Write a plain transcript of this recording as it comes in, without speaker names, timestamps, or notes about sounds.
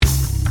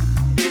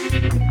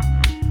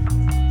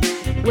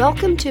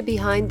Welcome to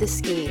Behind the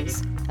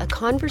Schemes, a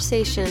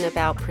conversation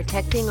about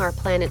protecting our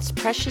planet's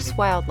precious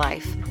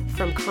wildlife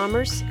from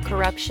commerce,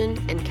 corruption,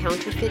 and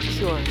counterfeit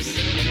cures.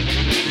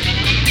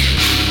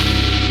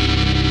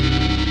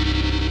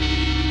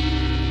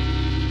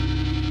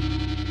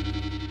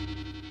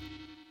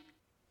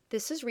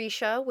 This is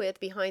Risha with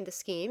Behind the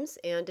Schemes,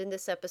 and in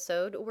this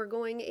episode, we're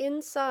going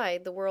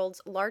inside the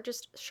world's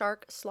largest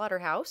shark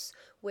slaughterhouse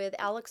with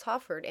Alex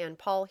Hofford and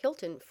Paul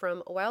Hilton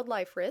from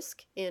Wildlife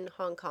Risk in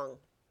Hong Kong.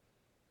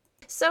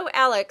 So,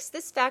 Alex,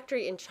 this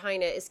factory in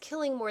China is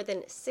killing more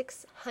than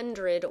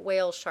 600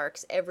 whale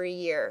sharks every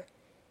year.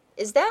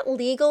 Is that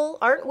legal?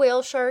 Aren't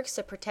whale sharks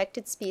a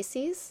protected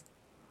species?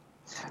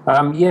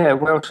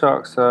 Whale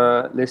sharks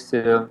are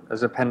listed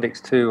as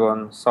Appendix 2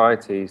 on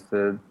CITES,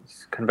 the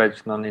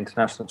Convention on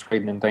International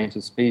Trade in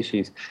Endangered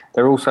Species.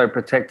 They're also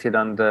protected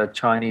under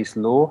Chinese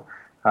law,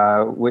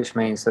 which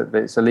means that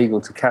it's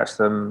illegal to catch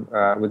them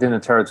within the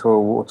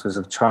territorial waters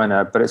of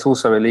China, but it's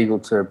also illegal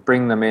to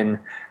bring them in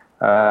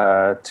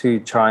to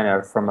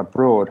China from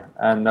abroad.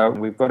 And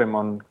we've got him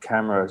on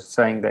camera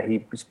saying that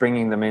he's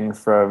bringing them in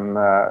from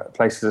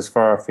places as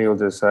far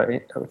afield as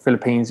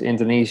Philippines,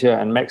 Indonesia,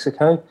 and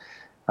Mexico.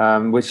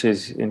 Which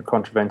is in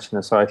contravention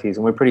of CITES.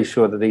 And we're pretty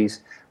sure that these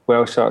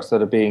whale sharks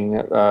that are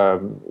being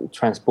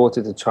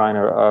transported to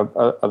China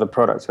are the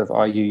product of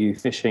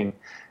IUU fishing,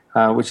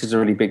 which is a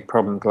really big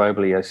problem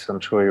globally, as I'm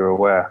sure you're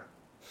aware.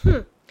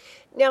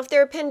 Now, if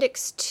they're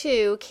Appendix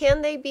 2,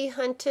 can they be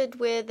hunted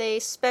with a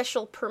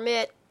special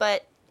permit?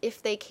 But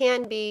if they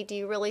can be, do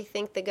you really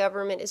think the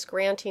government is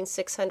granting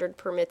 600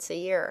 permits a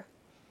year?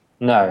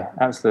 No,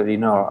 absolutely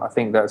not. I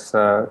think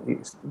that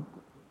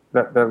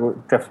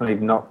would definitely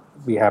not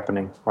be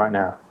happening right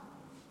now.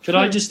 Could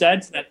I just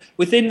add to that?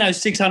 Within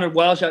those 600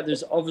 whale sharks,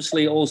 there's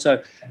obviously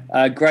also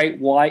great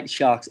white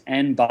sharks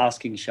and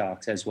basking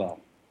sharks as well.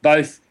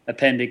 Both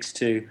Appendix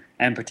 2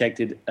 and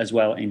protected as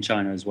well in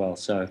China as well.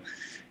 So,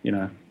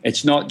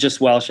 it's not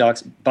just whale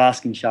sharks,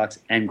 basking sharks,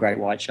 and great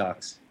white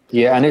sharks.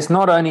 Yeah, and it's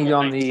not only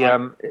on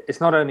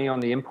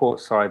the import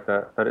side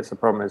that it's a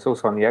problem. It's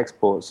also on the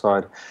export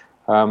side.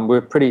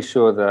 We're pretty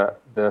sure that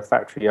the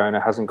factory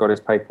owner hasn't got his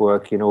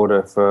paperwork in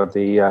order for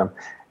the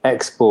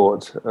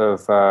export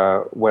of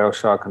whale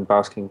shark and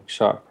basking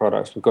shark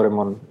products. We've got him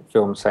on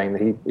film saying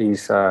that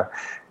he's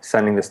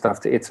sending the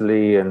stuff to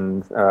Italy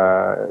and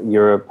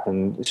Europe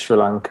and Sri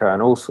Lanka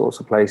and all sorts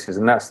of places.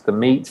 And that's the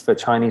meat for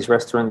Chinese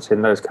restaurants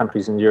in those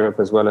countries in Europe,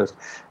 as well as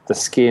the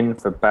skin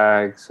for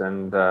bags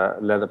and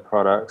leather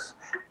products.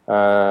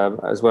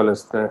 As well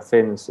as the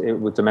fins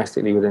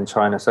domestically within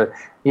China. So,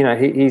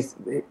 he's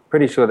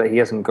pretty sure that he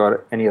hasn't got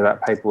any of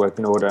that paperwork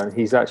in order, and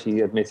he's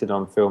actually admitted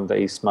on film that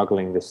he's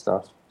smuggling this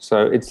stuff.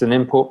 So it's an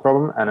import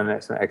problem and then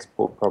it's an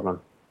export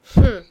problem.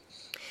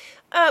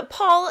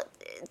 Paul,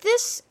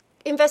 this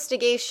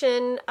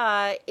investigation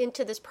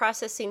into this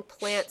processing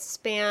plant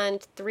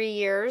spanned 3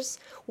 years.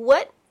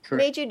 What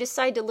made you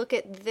decide to look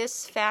at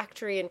this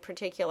factory in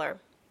particular?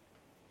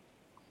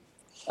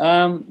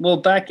 Well,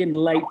 back in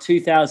late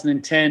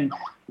 2010,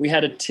 we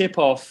had a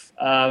tip-off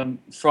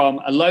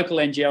from a local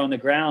NGO on the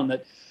ground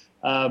that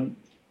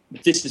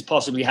this is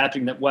possibly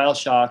happening, that whale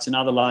sharks and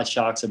other large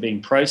sharks are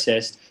being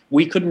processed.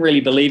 We couldn't really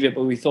believe it,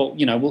 but we thought,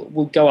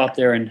 we'll go up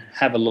there and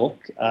have a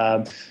look.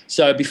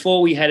 So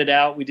before we headed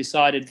out, we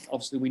decided,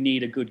 obviously, we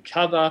need a good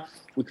cover.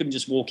 We couldn't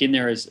just walk in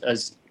there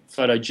as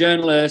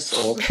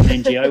photojournalists or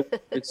an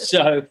NGO.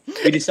 So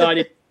we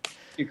decided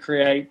to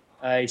create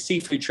a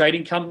seafood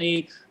trading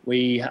company.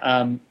 We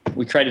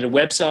created a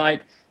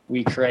website,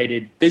 we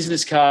created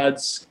business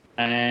cards,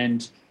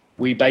 and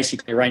we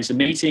basically arranged a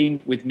meeting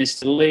with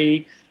Mr.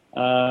 Lee.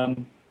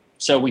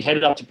 So we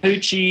headed up to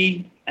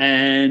Puchi,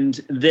 and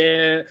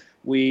there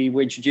we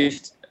were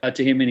introduced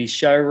to him in his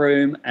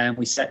showroom, and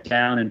we sat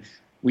down and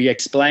we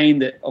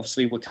explained that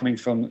obviously we're coming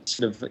from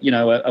sort of,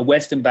 a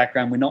Western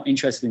background. We're not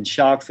interested in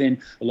shark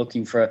fin. We're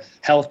looking for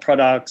health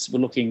products. We're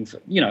looking for,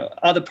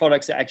 other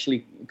products that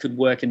actually could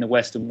work in the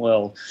Western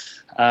world.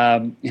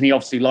 And he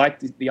obviously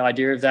liked the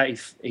idea of that.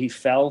 He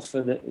fell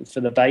for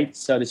the bait,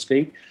 so to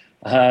speak.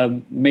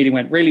 Meeting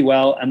went really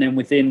well. And then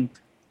within,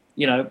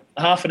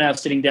 half an hour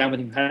sitting down with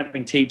him,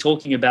 having tea,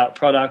 talking about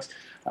products,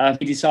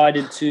 he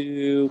decided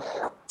to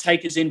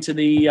take us into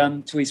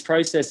to his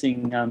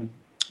processing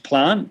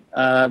plant,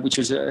 which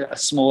was a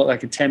small,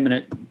 like a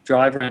 10-minute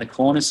drive around the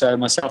corner. So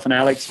myself and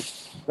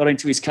Alex got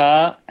into his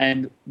car,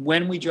 and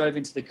when we drove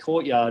into the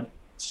courtyard,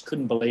 just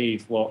couldn't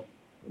believe what,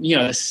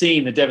 the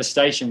scene, the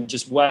devastation,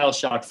 just whale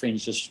shark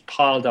fins just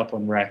piled up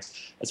on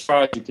wrecks as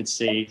far as you could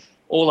see,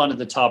 all under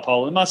the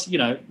tarpaulin.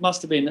 It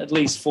must have been at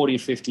least 40 or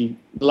 50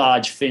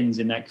 large fins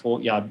in that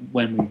courtyard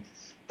when we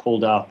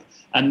pulled up.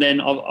 And then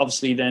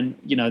obviously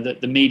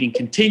the meeting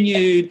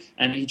continued,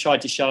 and he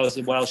tried to show us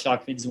the whale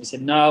shark fins, and we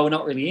said, no, we're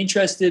not really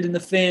interested in the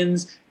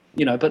fins,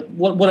 but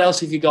what else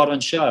have you got on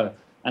show?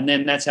 And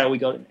then that's how we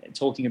got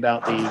talking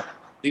about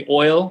the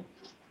oil.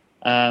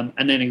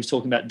 And then he was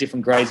talking about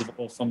different grades of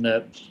oil from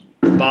the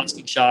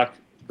basking shark,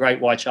 great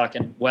white shark,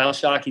 and whale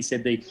shark. He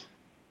said the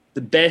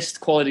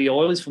best quality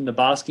oil is from the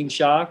basking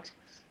shark.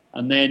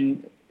 And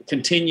then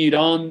continued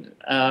on.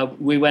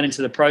 We went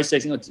into the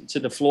processing, to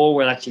the floor.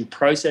 We're actually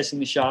processing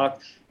the shark,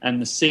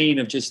 and the scene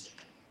of just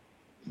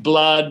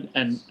blood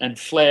and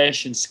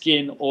flesh and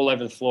skin all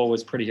over the floor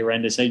was pretty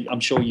horrendous.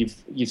 I'm sure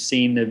you've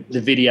seen the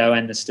video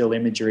and the still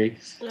imagery.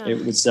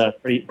 It was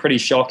pretty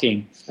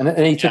shocking.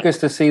 And he took us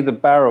to see the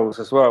barrels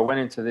as well. Went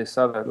into this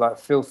other like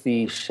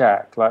filthy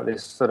shack, like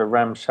this sort of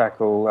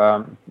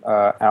ramshackle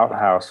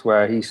outhouse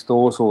where he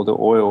stores all the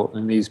oil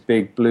in these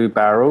big blue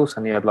barrels,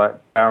 and he had like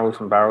barrels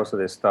and barrels of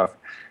this stuff,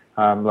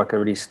 like a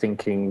really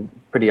stinking,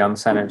 pretty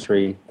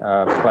unsanitary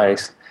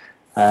place.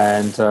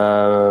 And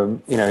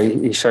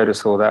he showed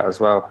us all that as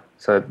well.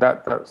 So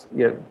that's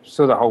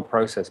saw the whole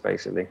process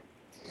basically.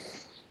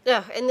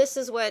 Yeah, and this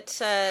is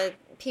what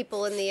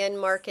people in the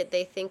end market,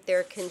 they think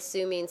they're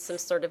consuming some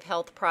sort of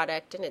health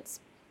product, and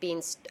it's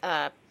being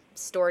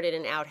stored in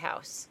an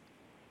outhouse.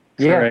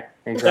 Yeah, correct.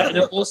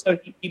 Exactly. Also,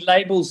 he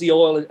labels the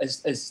oil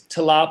as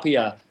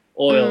tilapia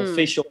oil,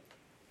 fish oil,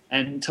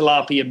 and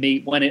tilapia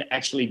meat. When it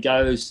actually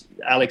goes,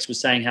 Alex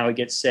was saying how it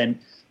gets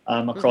sent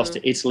across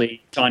to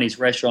Italy, Chinese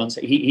restaurants.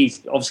 He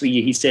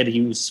obviously he said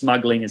he was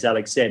smuggling, as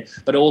Alex said,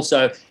 but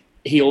also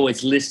he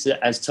always lists it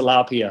as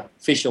tilapia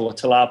fish or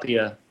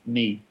tilapia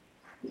meat.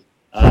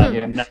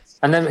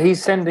 And then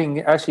he's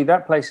sending. Actually,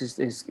 that place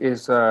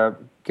is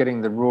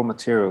getting the raw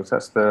materials.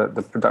 That's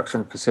the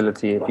production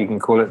facility, if you can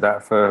call it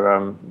that,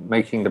 for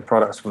making the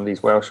products from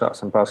these whale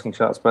sharks and basking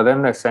sharks. But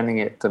then they're sending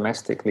it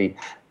domestically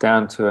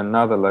down to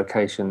another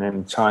location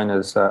in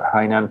China's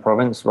Hainan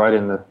province, right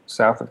in the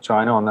south of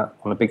China, on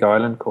a big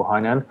island called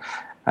Hainan.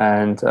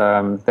 And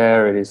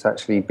there it is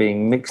actually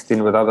being mixed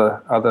in with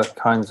other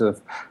kinds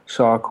of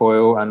shark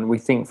oil, and we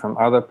think from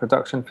other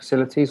production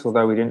facilities,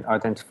 although we didn't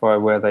identify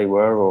where they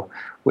were or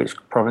which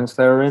province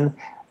they were in.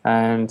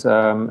 And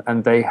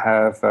they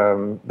have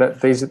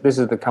this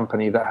is the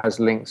company that has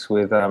links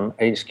with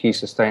HQ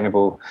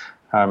Sustainable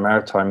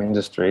Maritime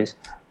Industries,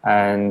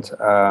 and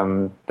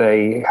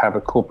they have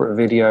a corporate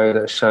video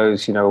that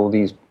shows all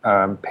these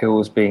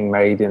pills being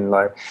made in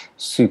like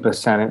super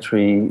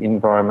sanitary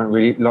environment,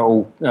 really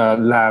little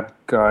lab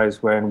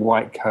guys wearing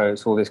white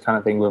coats, all this kind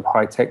of thing with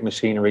high-tech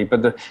machinery.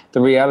 But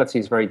the reality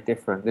is very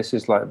different. This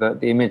is like the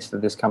image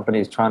that this company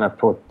is trying to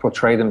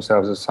portray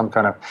themselves as some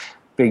kind of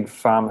big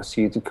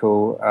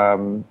pharmaceutical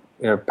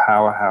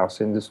powerhouse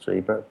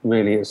industry, but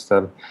really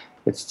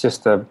it's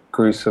just a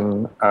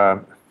gruesome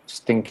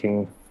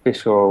stinking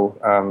fish oil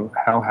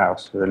hell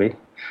house, really,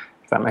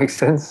 if that makes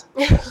sense.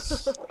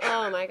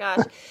 Oh my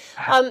gosh.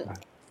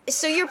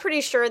 So you're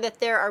pretty sure that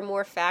there are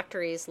more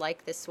factories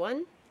like this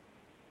one?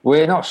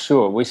 We're not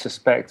sure. We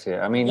suspect it.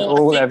 I mean,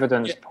 all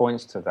evidence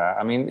points to that.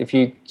 I mean, if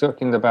you're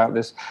talking about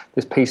this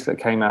piece that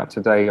came out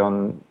today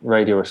on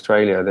Radio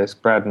Australia, there's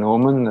Brad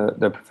Norman,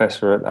 the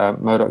professor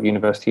at Murdoch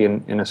University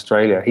in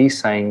Australia. He's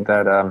saying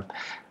that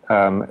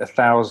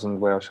 1,000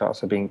 whale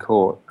sharks are being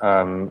caught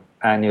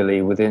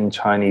annually within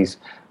Chinese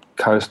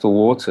coastal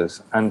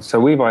waters. And so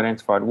we've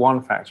identified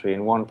one factory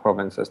in one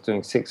province that's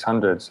doing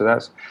 600. So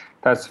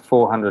that's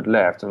 400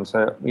 left. And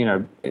so,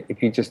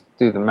 if you just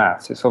do the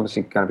maths, it's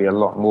obviously going to be a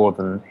lot more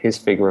than his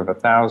figure of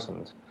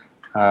 1,000.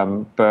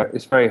 But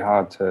it's very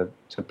hard to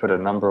put a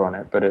number on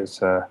it. But it's,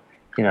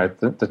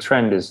 the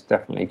trend is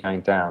definitely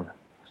going down.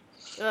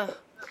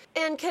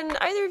 And can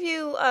either of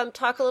you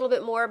talk a little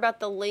bit more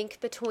about the link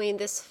between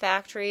this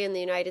factory and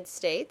the United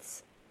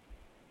States?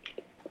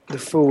 The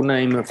full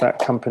name of that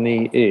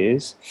company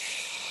is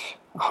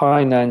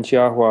Hainan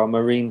Jiahua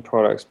Marine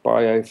Products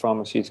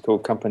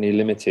Biopharmaceutical Company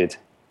Limited,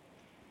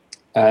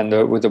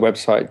 and with the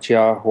website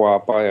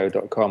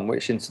jiahuabio.com,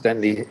 which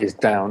incidentally is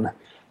down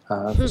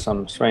for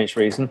some strange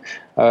reason.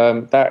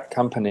 That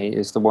company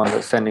is the one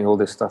that's sending all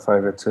this stuff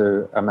over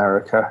to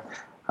America,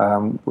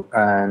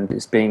 and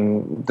it's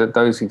being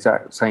those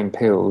exact same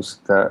pills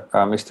that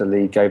Mr.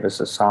 Lee gave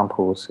us as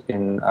samples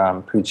in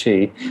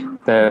Puchi.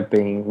 They're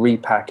being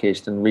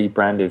repackaged and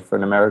rebranded for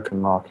an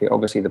American market.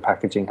 Obviously, the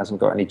packaging hasn't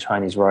got any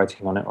Chinese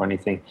writing on it or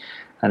anything,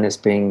 and it's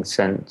being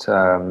sent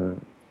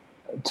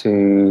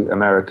to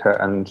America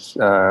and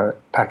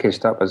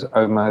packaged up as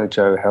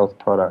Omojo Health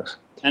products.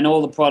 And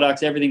all the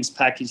products, everything's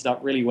packaged up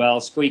really well,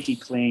 squeaky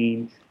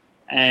clean.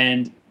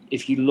 And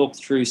if you look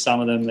through some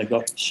of them, they've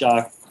got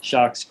shark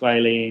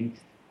squalene,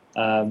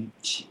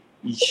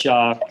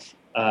 shark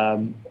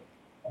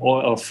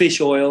or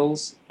fish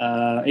oils.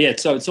 So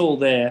it's all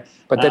there.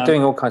 But they're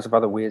doing all kinds of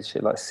other weird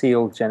shit, like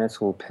seal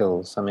genital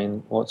pills. I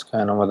mean, what's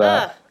going on with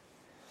that?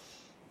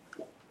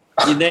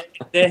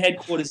 Their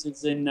headquarters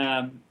is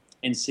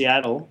in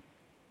Seattle,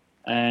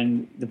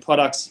 and the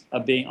products are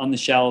being on the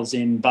shelves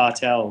in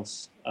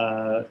Bartell's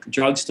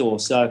drugstore.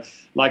 So,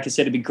 like I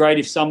said, it'd be great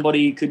if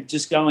somebody could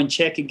just go and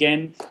check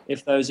again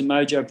if those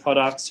Omojo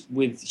products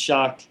with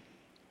shark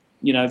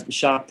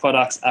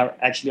products are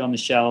actually on the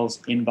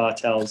shelves in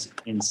Bartell's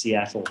in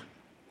Seattle.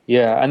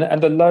 Yeah,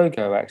 and the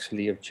logo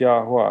actually of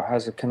Jiahua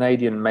has a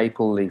Canadian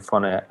maple leaf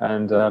on it,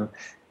 and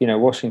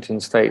Washington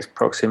State's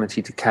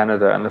proximity to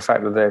Canada and the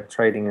fact that they're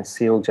trading in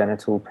seal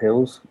genital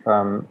pills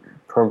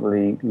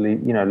probably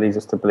leads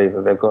us to believe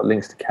that they've got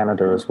links to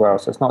Canada as well.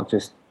 So it's not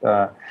just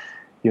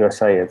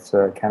USA, it's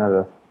a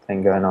Canada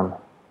thing going on.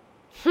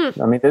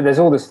 I mean, there's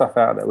all this stuff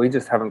out there. We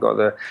just haven't got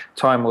the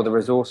time or the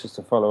resources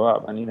to follow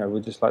up. And,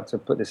 we'd just like to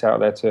put this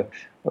out there to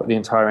the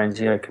entire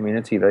NGO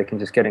community. They can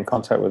just get in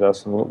contact with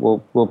us, and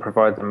we'll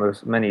provide them with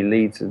as many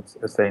leads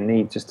as they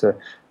need, just to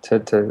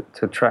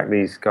track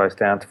these guys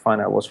down, to find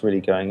out what's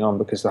really going on,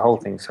 because the whole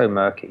thing's so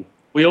murky.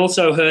 We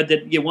also heard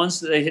that once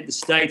they hit the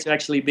States, they're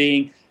actually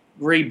being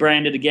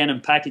rebranded again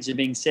and packaged and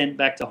being sent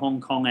back to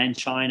Hong Kong and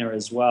China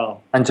as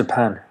well. And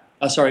Japan.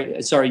 Oh,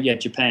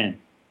 Japan.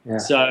 Yeah.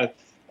 So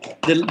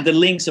the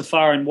links are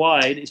far and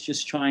wide. It's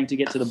just trying to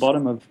get to the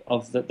bottom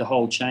of the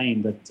whole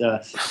chain. But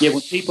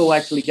when people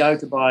actually go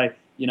to buy,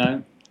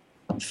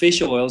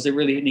 fish oils, they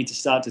really need to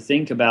start to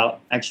think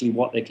about actually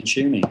what they're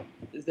consuming.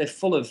 They're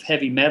full of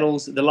heavy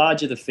metals. The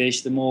larger the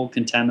fish, the more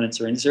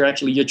contaminants are in. So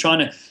actually, you're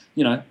trying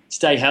to,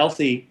 stay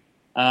healthy,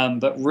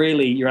 but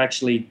really you're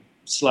actually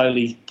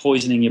slowly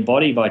poisoning your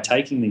body by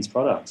taking these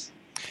products.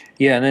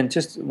 Yeah, and then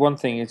just one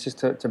thing is just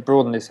to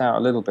broaden this out a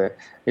little bit,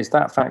 is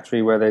that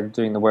factory where they're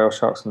doing the whale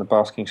sharks and the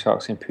basking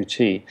sharks in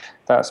Puchi,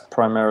 that's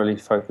primarily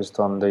focused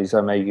on these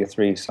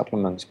omega-3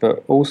 supplements.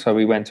 But also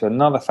we went to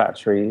another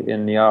factory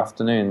in the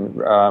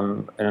afternoon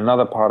in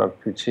another part of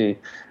Puchi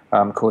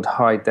called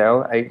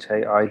Haidel,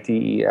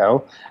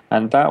 Haidel,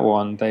 and that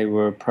one they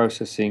were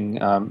processing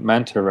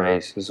manta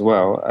rays as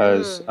well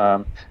as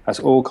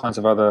all kinds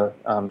of other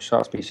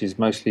shark species,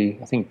 mostly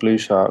I think blue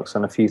sharks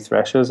and a few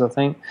threshers, I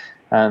think.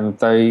 And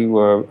they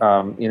were,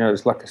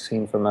 it's like a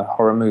scene from a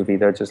horror movie.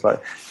 They're just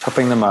like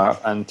chopping them up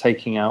and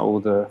taking out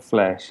all the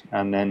flesh,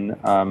 and then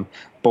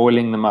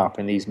boiling them up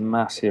in these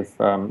massive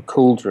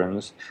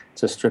cauldrons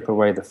to strip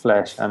away the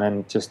flesh, and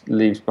then just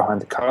leaves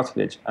behind the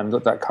cartilage. And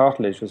that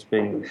cartilage was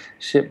being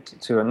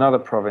shipped to another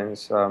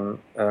province in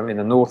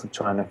the north of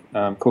China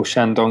called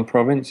Shandong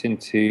province,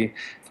 I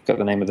forgot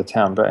the name of the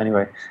town, but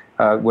anyway,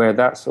 where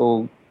that's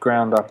all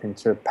ground up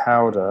into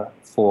powder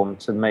form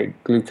to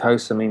make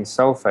glucosamine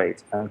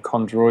sulfate and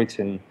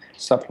chondroitin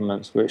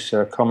supplements, which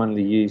are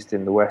commonly used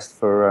in the West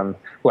for,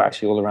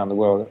 actually all around the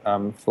world,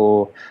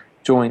 for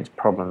joint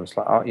problems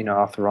like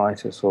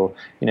arthritis, or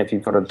if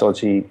you've got a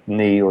dodgy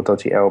knee or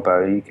dodgy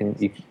elbow, you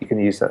can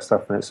use that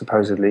stuff, and it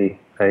supposedly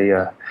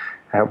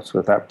helps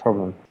with that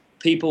problem.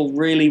 People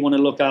really want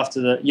to look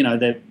after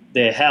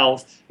their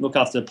health, look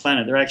after the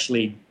planet. They're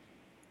actually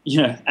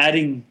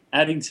adding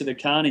to the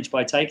carnage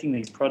by taking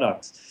these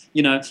products.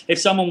 If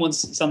someone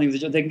wants something,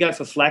 they can go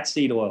for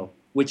flaxseed oil,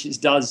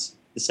 which does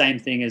the same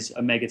thing as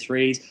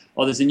omega-3s.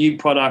 Or there's a new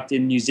product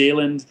in New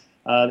Zealand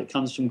that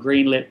comes from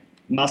greenlet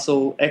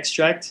mussel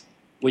extract,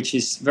 which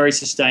is very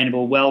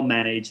sustainable, well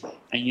managed,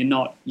 and you're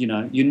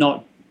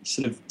not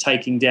sort of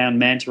taking down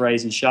manta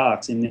rays and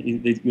sharks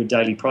in your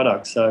daily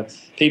products. So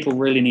people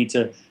really need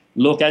to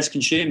look as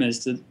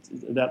consumers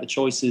about the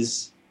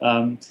choices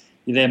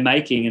they're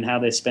making and how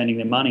they're spending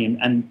their money,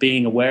 and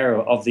being aware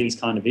of these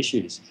kind of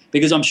issues.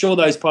 Because I'm sure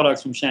those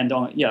products from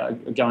Shandong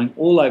are going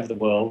all over the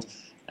world,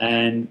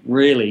 and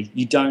really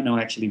you don't know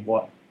actually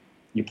what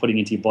you're putting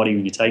into your body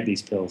when you take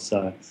these pills.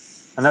 So,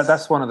 and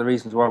that's one of the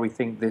reasons why we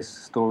think this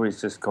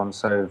story's just gone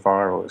so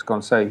viral. It's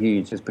gone so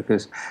huge, is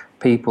because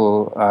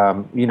people,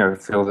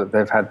 feel that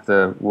they've had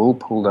the wool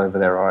pulled over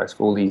their eyes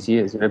for all these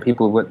years.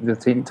 People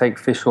take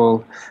fish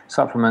oil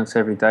supplements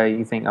every day.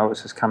 You think,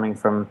 it's just coming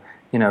from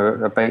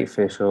a bait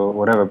fish or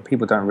whatever.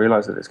 People don't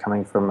realize that it's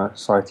coming from a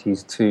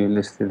CITES 2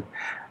 listed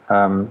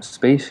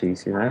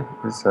species.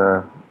 It's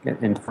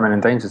from an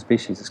endangered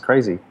species. It's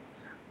crazy.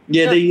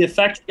 Yeah, the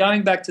fact,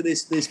 going back to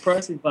this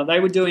processing plant, they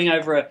were doing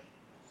over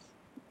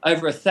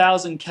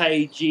 1,000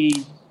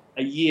 kg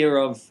a year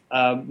of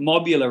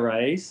mobula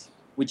rays,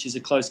 which is a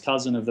close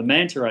cousin of the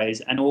manta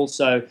rays, and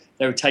also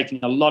they were taking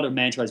a lot of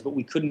manta rays, but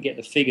we couldn't get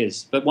the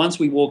figures. But once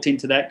we walked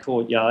into that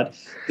courtyard,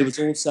 there was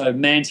also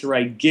manta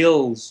ray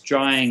gills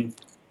drying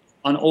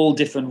on all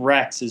different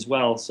racks as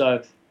well.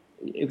 So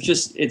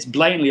it's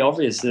blatantly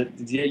obvious that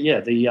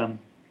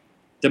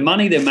the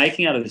money they're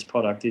making out of this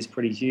product is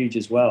pretty huge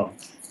as well.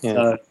 Yeah.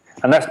 So,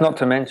 and that's not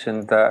to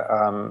mention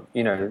that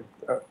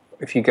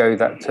if you go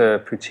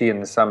to Puchi in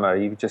the summer,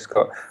 you've just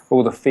got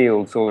all the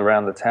fields all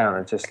around the town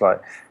are just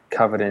like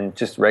covered in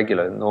just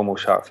regular, normal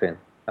shark fin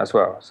as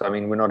well. So, I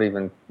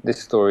mean,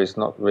 this story is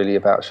not really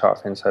about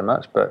shark fin so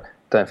much, but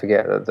don't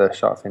forget that the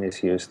shark fin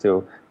issue is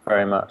still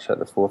very much at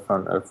the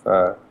forefront of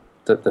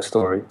the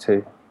story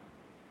too.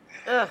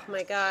 Oh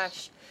my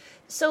gosh.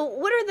 So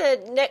what are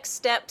the next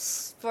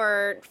steps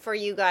for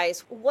you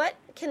guys? What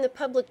can the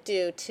public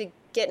do to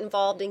get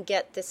involved and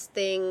get this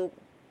thing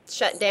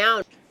shut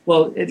down?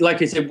 Well,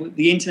 like I said,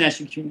 the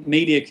international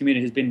media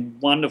community has been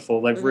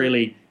wonderful. They've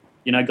really,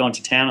 gone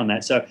to town on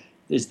that. So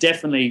there's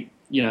definitely,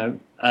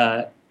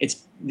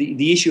 it's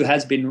the issue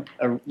has been,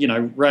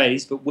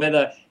 raised. But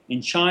whether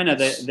in China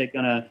they're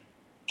going to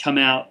come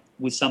out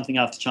with something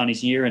after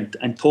Chinese New Year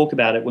and talk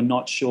about it, we're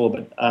not sure.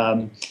 But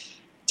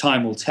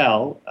time will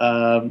tell.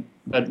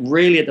 But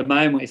really, at the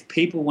moment, if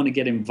people want to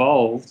get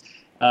involved,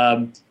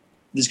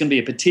 there's going to be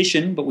a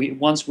petition, but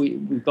once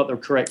we've got the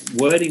correct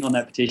wording on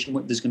that petition,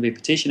 there's going to be a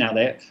petition out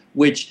there,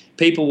 which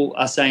people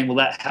are saying, will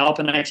that help?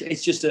 And actually,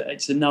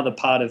 it's another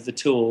part of the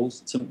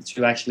tools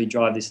to actually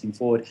drive this thing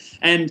forward.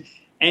 And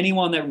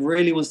anyone that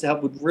really wants to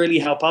help would really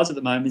help us at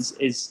the moment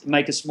is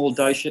make a small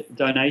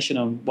donation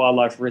on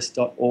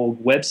wildliferisk.org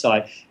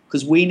website,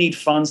 because we need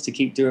funds to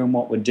keep doing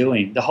what we're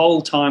doing. The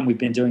whole time we've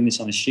been doing this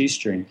on a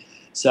shoestring.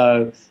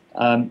 So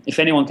if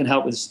anyone can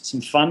help with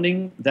some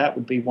funding, that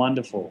would be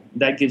wonderful.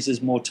 That gives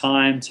us more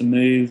time to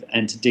move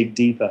and to dig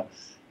deeper.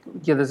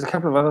 Yeah, there's a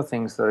couple of other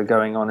things that are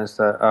going on. Is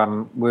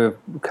that we've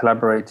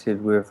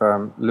collaborated with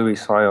Louis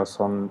Sayos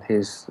on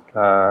his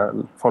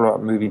follow-up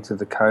movie to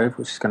The Cove,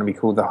 which is going to be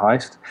called The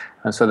Heist.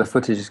 And so the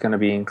footage is going to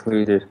be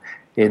included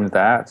in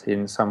that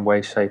in some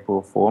way, shape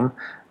or form.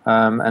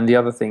 And the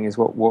other thing is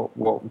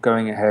what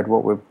going ahead,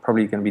 what we're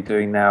probably going to be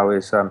doing now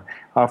is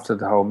after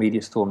the whole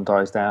media storm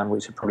dies down,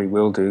 which it probably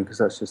will do because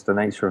that's just the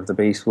nature of the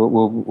beast,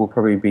 we'll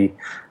probably be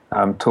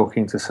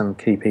talking to some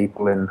key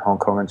people in Hong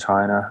Kong and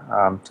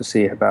China to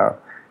see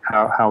about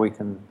how we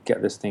can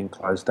get this thing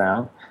closed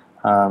down.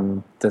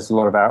 There's a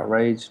lot of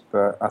outrage,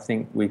 but I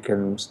think we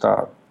can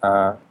start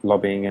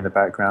lobbying in the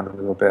background a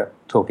little bit,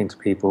 talking to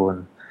people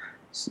and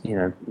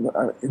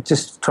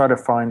just try to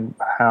find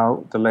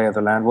what the lay of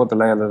the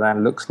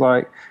land looks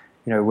like,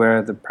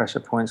 where the pressure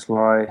points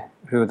lie,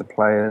 who are the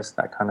players,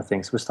 that kind of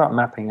thing. So we'll start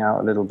mapping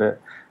out a little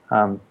bit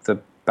the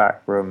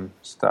backroom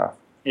stuff.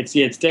 It's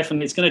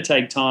going to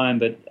take time,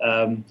 but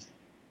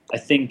I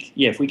think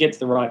if we get to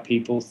the right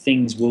people,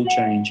 things will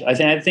change.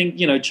 I think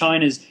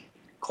China's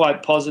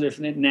quite positive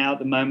now at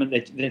the moment.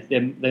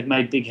 They've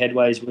made big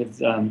headways with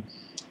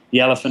the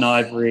elephant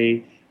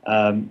ivory.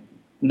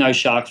 No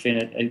shark fin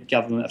at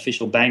government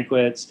official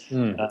banquets.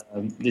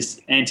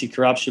 This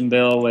anti-corruption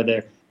bill where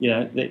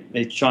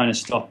they're trying to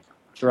stop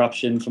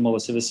corruption from all the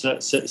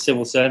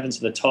civil servants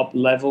at the top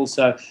level.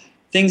 So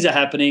things are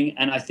happening,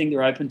 and I think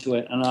they're open to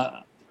it. And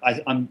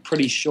I'm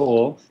pretty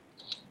sure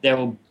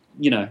they'll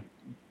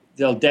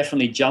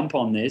definitely jump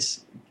on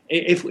this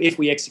if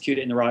we execute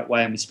it in the right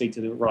way and we speak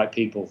to the right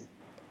people.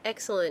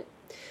 Excellent.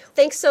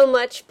 Thanks so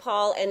much,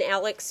 Paul and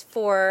Alex,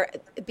 for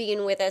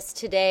being with us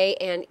today,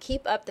 and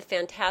keep up the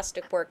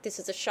fantastic work. This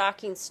is a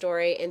shocking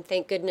story, and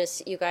thank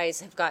goodness you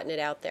guys have gotten it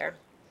out there.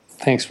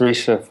 Thanks,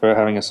 Risha, for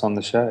having us on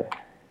the show.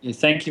 Yeah,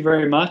 thank you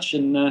very much,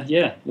 and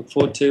look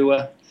forward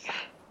to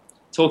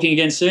talking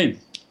again soon.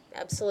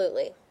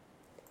 Absolutely.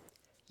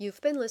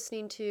 You've been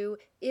listening to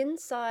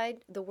Inside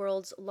the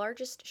World's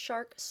Largest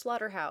Shark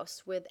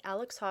Slaughterhouse with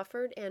Alex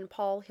Hofford and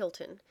Paul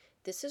Hilton.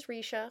 This is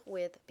Risha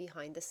with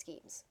Behind the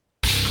Schemes.